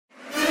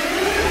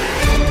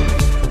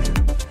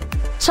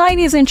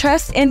Chinese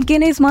interest in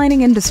Guinea's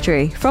mining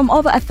industry from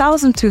over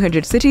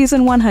 1,200 cities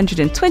in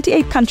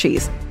 128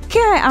 countries. KI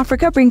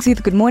Africa brings you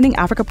the Good Morning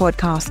Africa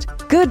podcast.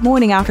 Good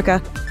morning, Africa,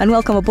 and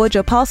welcome aboard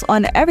your pulse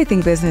on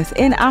everything business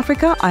in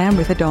Africa. I am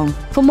Ritha Dong.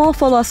 For more,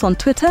 follow us on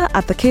Twitter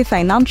at The K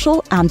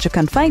Financial, and you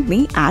can find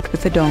me at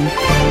Ritha Dong.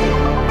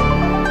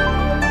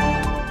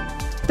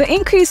 The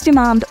increased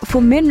demand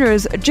for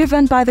minerals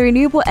driven by the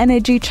renewable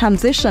energy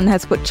transition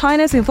has put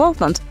China's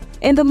involvement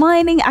in the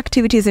mining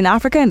activities in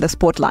Africa in the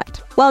spotlight.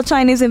 While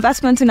Chinese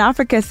investments in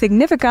Africa is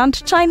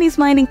significant, Chinese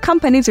mining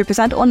companies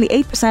represent only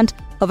 8%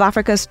 of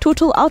Africa's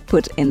total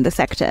output in the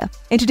sector.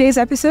 In today's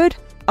episode,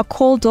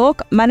 Akol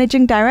Dork,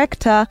 Managing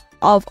Director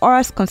of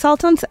Oras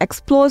Consultants,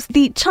 explores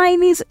the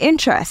Chinese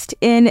interest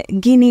in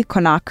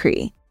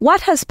Guinea-Conakry.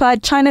 What has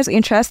spurred China's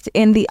interest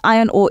in the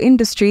iron ore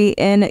industry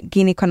in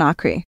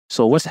Guinea-Conakry?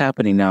 So what's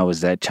happening now is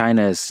that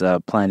China is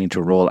planning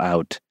to roll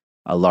out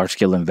a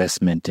large-scale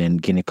investment in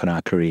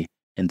Guinea-Conakry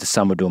in the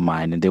Samudu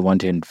mine, and they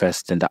want to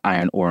invest in the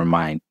iron ore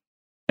mine.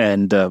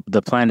 And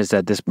the plan is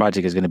that this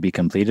project is going to be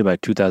completed by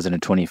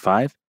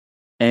 2025.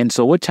 And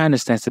so what China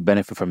stands to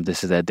benefit from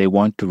this is that they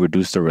want to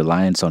reduce the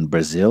reliance on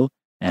Brazil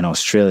and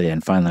Australia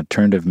and find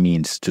alternative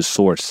means to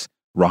source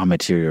raw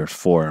materials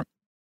for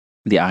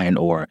the iron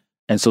ore.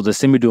 And so the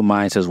Samudu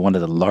mines is one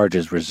of the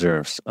largest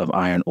reserves of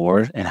iron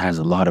ore and has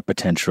a lot of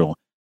potential.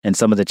 And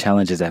some of the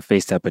challenges that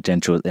face that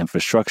potential is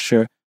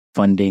infrastructure,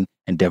 funding,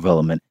 and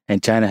development.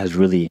 And China has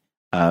really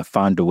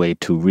found a way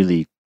to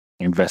really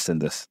invest in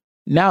this.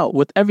 Now,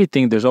 with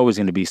everything, there's always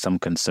going to be some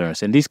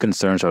concerns, and these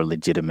concerns are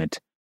legitimate.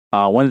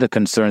 One of the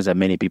concerns that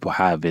many people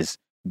have is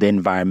the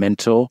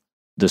environmental,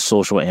 the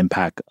social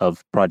impact of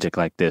a project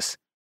like this.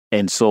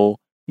 And so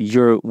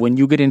when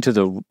you get into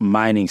the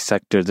mining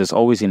sector, there's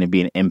always going to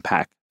be an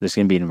impact. There's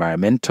going to be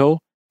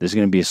environmental, there's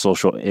going to be a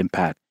social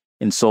impact.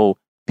 And so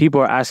people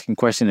are asking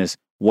questions is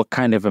what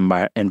kind of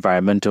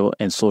environmental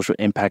and social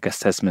impact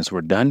assessments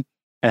were done?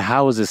 And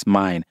how is this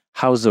mine?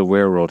 How is the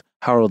railroad?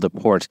 How are the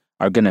ports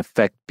are going to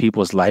affect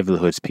people's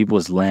livelihoods,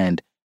 people's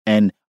land?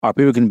 And are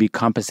people going to be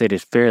compensated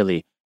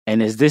fairly?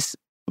 And is this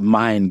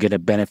mine going to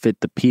benefit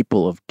the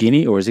people of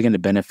Guinea, or is it going to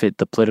benefit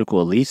the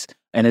political elites?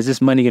 And is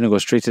this money going to go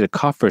straight to the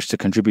coffers to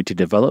contribute to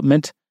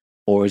development?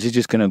 Or is it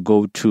just going to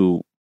go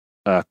to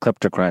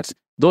kleptocrats?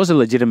 Those are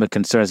legitimate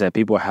concerns that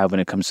people have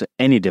when it comes to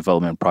any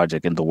development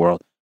project in the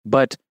world.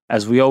 But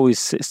as we always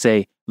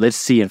say, let's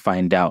see and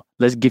find out.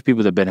 Let's give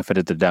people the benefit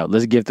of the doubt.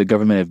 Let's give the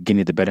government of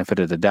Guinea the benefit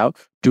of the doubt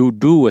to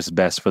do what's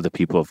best for the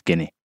people of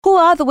Guinea. Who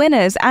are the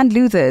winners and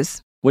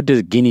losers? What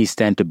does Guinea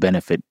stand to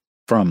benefit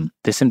from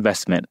this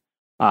investment?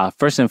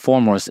 First and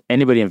foremost,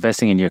 anybody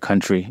investing in your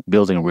country,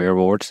 building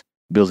railroads,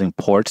 building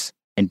ports,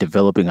 and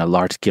developing a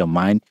large-scale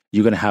mine,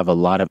 you're going to have a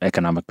lot of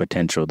economic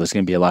potential. There's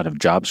going to be a lot of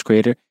jobs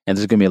created, and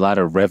there's going to be a lot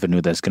of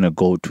revenue that's going to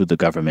go to the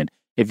government.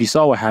 If you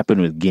saw what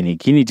happened with Guinea,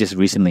 Guinea just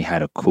recently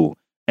had a coup.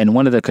 And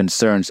one of the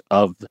concerns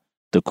of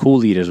the coup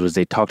leaders was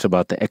they talked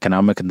about the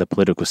economic and the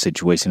political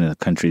situation in the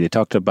country. They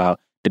talked about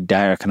the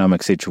dire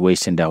economic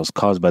situation that was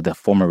caused by the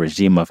former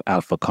regime of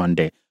Alpha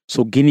Conde.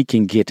 So Guinea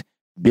can get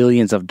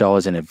billions of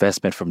dollars in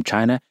investment from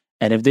China.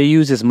 And if they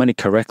use this money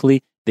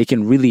correctly, they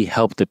can really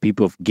help the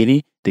people of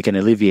Guinea. They can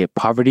alleviate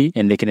poverty,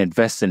 and they can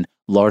invest in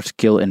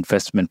large-scale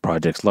investment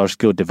projects,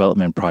 large-scale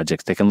development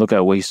projects. They can look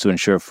at ways to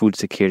ensure food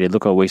security,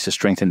 look at ways to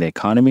strengthen the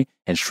economy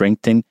and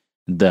strengthen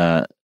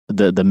the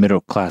middle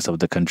class of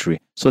the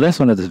country. So that's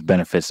one of the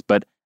benefits.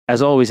 But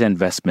as always,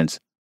 investments.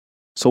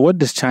 So what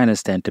does China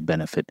stand to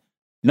benefit?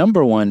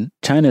 Number one,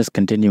 China is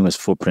continuing its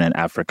footprint in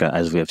Africa,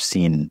 as we have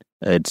seen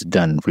it's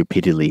done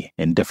repeatedly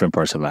in different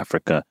parts of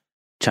Africa.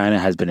 China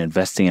has been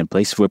investing in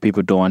places where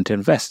people don't want to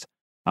invest.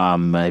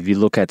 If you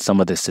look at some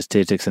of the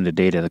statistics and the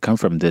data that come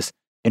from this,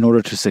 in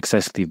order to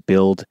successfully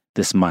build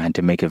this mine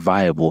to make it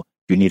viable,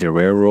 you need a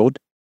railroad,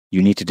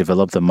 you need to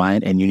develop the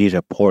mine, and you need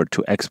a port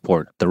to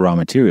export the raw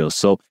materials.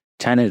 So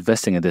China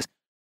investing in this.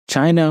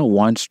 China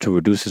wants to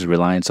reduce its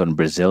reliance on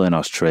Brazil and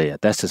Australia.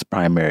 That's its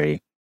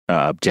primary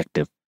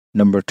objective.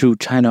 Number two,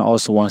 China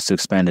also wants to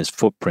expand its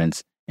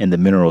footprints in the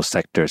mineral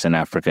sectors in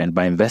Africa. And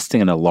by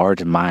investing in a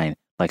large mine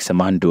like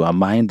Samandu, a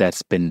mine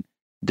that's been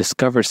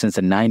discovered since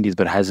the 90s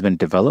but hasn't been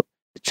developed,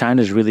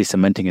 China is really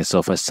cementing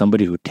itself as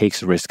somebody who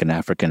takes risk in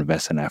Africa and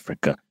invests in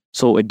Africa.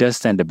 So it does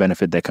stand to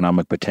benefit the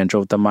economic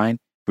potential of the mine,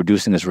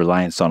 reducing its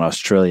reliance on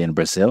Australia and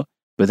Brazil,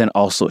 but then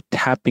also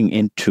tapping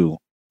into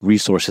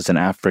resources in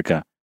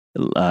Africa,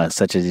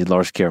 such as these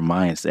large-scale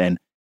mines. And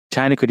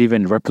China could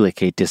even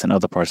replicate this in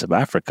other parts of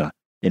Africa.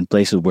 In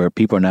places where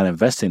people are not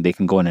investing, they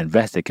can go and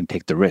invest, they can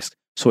take the risk.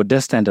 So it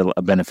does stand to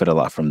benefit a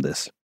lot from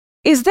this.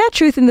 Is there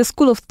truth in the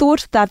school of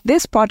thought that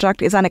this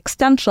project is an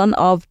extension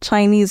of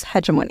Chinese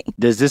hegemony?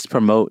 Does this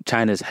promote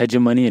China's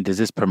hegemony, and does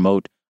this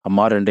promote a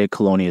modern-day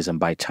colonialism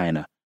by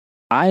China?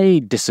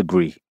 I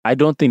disagree. I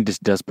don't think this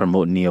does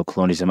promote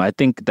neocolonialism. I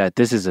think that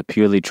this is a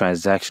purely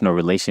transactional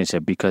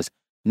relationship because,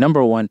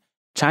 number one,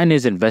 China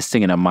is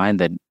investing in a mine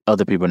that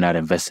other people are not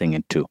investing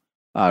into.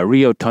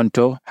 Rio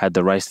Tinto had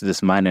the rights to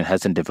this mine and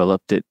hasn't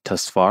developed it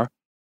thus far.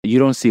 You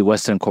don't see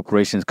Western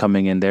corporations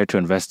coming in there to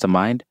invest the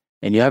mine.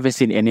 and you haven't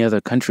seen any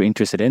other country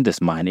interested in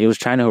this mine. It was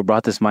China who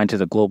brought this mine to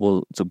the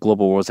global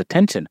world's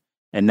attention.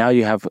 And now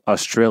you have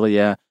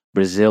Australia,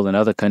 Brazil, and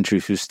other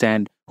countries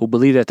who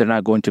believe that they're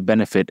not going to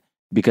benefit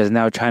because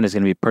now China's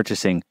going to be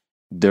purchasing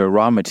their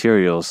raw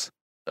materials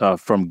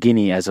from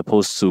Guinea as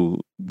opposed to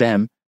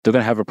them. They're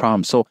going to have a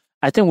problem. So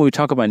I think when we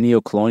talk about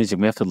neocolonialism,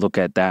 we have to look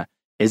at that.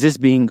 Is this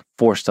being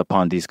forced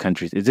upon these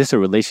countries? Is this a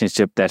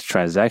relationship that's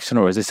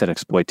transactional, or is this an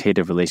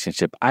exploitative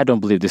relationship? I don't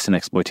believe this is an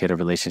exploitative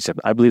relationship.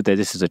 I believe that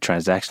this is a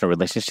transactional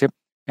relationship.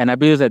 And I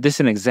believe that this is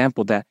an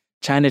example that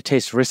China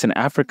takes risks in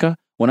Africa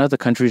when other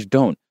countries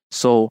don't.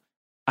 So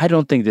I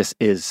don't think this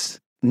is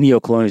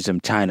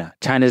neocolonialism China.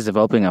 China is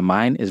developing a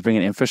mine, is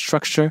bringing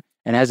infrastructure,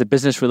 and has a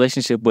business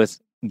relationship with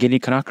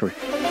Guinea-Conakry.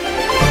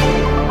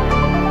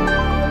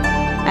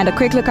 And a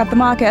quick look at the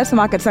markets. The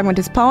market segment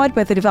is powered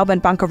by the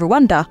Development Bank of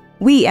Rwanda.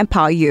 We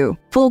empower you.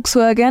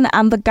 Volkswagen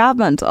and the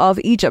government of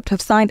Egypt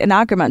have signed an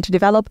agreement to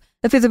develop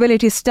a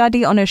feasibility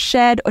study on a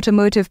shared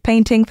automotive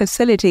painting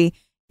facility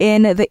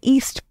in the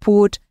East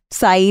Port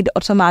Said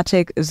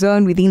Automatic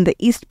Zone within the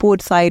East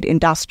Port Said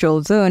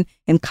Industrial Zone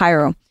in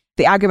Cairo.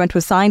 The agreement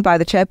was signed by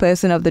the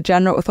chairperson of the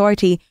General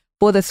Authority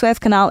for the Suez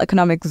Canal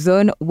Economic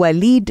Zone,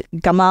 Walid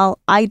Gamal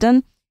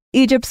Aidan,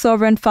 Egypt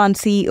Sovereign Fund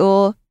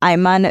CEO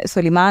Ayman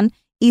Soliman,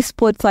 East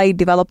Port Said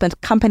Development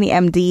Company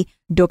MD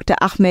Dr.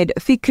 Ahmed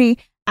Fikri,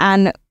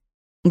 and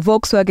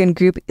Volkswagen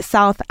Group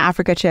South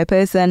Africa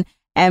chairperson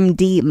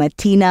MD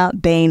Martina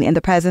Bain in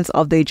the presence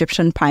of the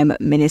Egyptian Prime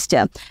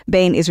Minister.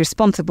 Bain is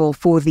responsible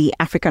for the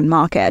African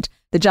market.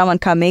 The German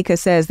car maker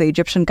says the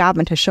Egyptian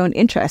government has shown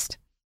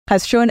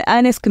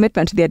earnest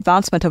commitment to the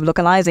advancement of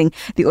localizing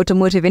the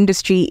automotive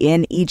industry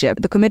in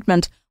Egypt. The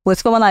commitment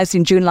was formalized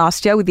in June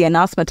last year with the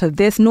announcement of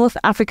this North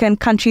African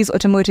country's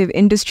automotive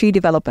industry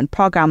development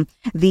program.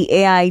 The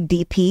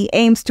AIDP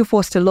aims to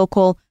foster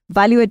local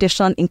value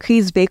addition,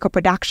 increase vehicle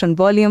production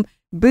volume,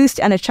 boost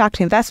and attract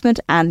investment,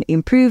 and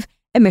improve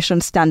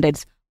emission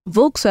standards.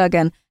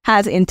 Volkswagen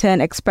has in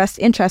turn expressed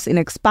interest in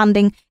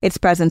expanding its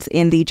presence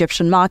in the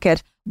Egyptian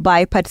market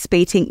by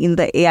participating in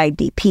the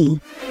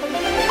AIDP.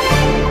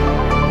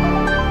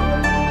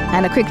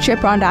 And a quick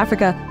trip around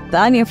Africa. The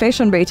annual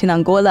inflation rate in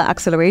Angola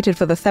accelerated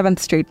for the 7th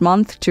straight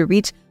month to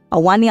reach a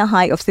one-year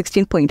high of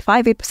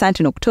 16.58%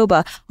 in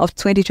October of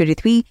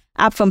 2023,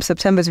 up from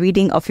September's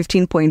reading of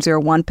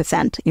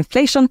 15.01%.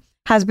 Inflation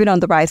has been on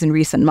the rise in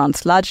recent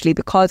months, largely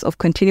because of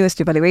continuous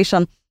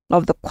devaluation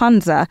of the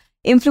kwanza,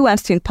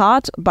 influenced in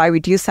part by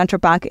reduced central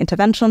bank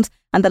interventions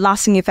and the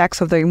lasting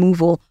effects of the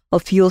removal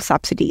of fuel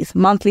subsidies.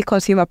 Monthly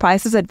consumer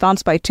prices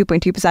advanced by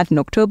 2.2% in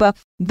October,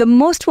 the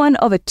most one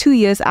over 2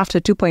 years after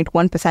a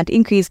 2.1%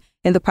 increase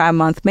in the prior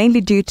month,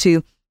 mainly due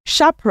to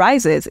sharp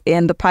rises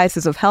in the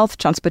prices of health,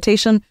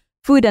 transportation,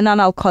 food and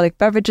non-alcoholic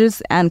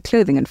beverages, and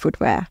clothing and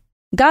footwear.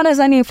 Ghana's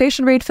annual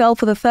inflation rate fell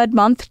for the third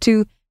month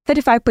to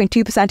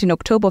 35.2% in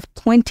October of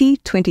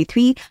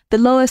 2023, the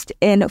lowest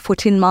in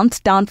 14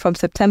 months, down from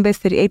September's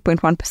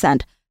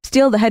 38.1%.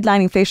 Still, the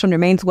headline inflation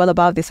remains well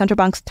above the central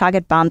bank's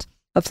target band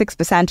of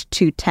 6%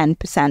 to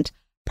 10%.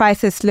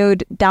 Prices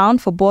slowed down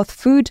for both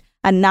food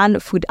and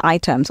non-food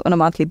items on a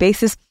monthly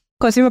basis.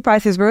 Consumer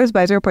prices rose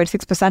by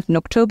 0.6% in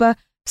October,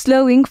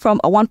 slowing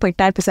from a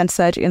 1.9%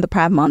 surge in the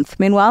prior month.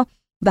 Meanwhile,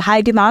 the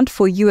high demand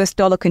for US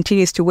dollar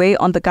continues to weigh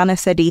on the Ghana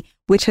cedi,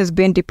 which has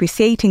been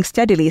depreciating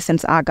steadily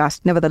since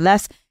August.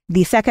 Nevertheless,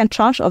 the second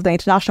tranche of the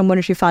International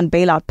Monetary Fund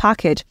bailout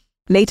package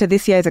later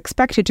this year is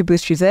expected to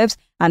boost reserves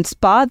and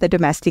spur the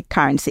domestic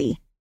currency.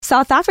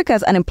 South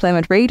Africa's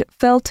unemployment rate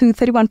fell to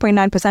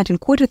 31.9% in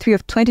Q3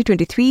 of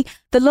 2023,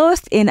 the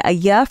lowest in a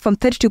year from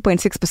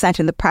 32.6%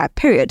 in the prior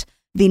period.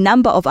 The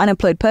number of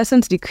unemployed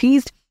persons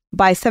decreased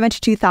by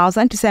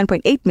 72,000 to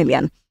 7.8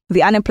 million.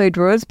 The unemployed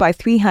rose by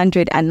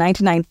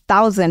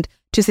 399,000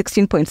 to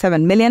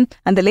 16.7 million,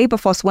 and the labor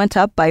force went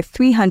up by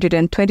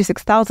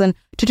 326,000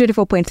 to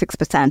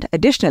 24.6%.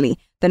 Additionally,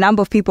 the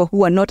number of people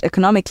who are not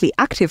economically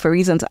active for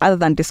reasons other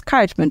than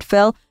discouragement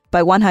fell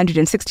by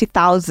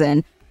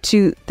 160,000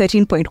 to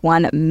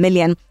 13.1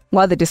 million,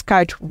 while the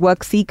discouraged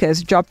work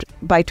seekers dropped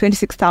by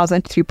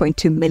 26,000 to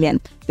 3.2 million.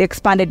 The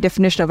expanded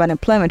definition of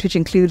unemployment, which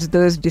includes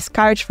those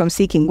discouraged from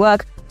seeking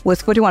work,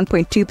 was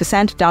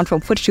 41.2%, down from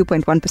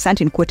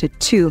 42.1% in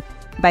Q2.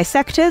 By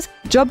sectors,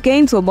 job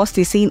gains were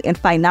mostly seen in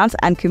finance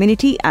and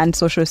community and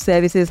social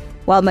services,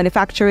 while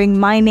manufacturing,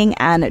 mining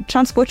and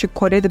transport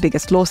recorded the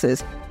biggest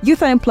losses.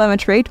 Youth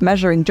unemployment rate,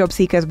 measuring job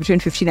seekers between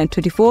 15 and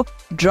 24,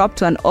 dropped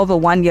to an over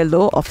 1 year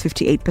low of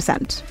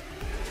 58%.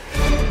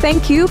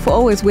 Thank you for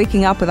always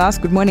waking up with us.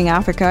 Good Morning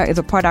Africa is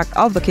a product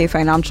of The K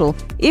Financial.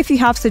 If you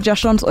have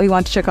suggestions or you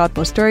want to check out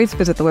more stories,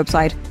 visit the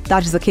website.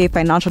 That is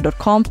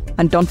thekfinancial.com.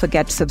 And don't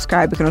forget to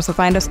subscribe. You can also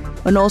find us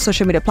on all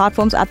social media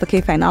platforms at The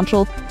K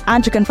Financial.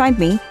 And you can find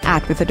me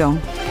at With A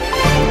Dong.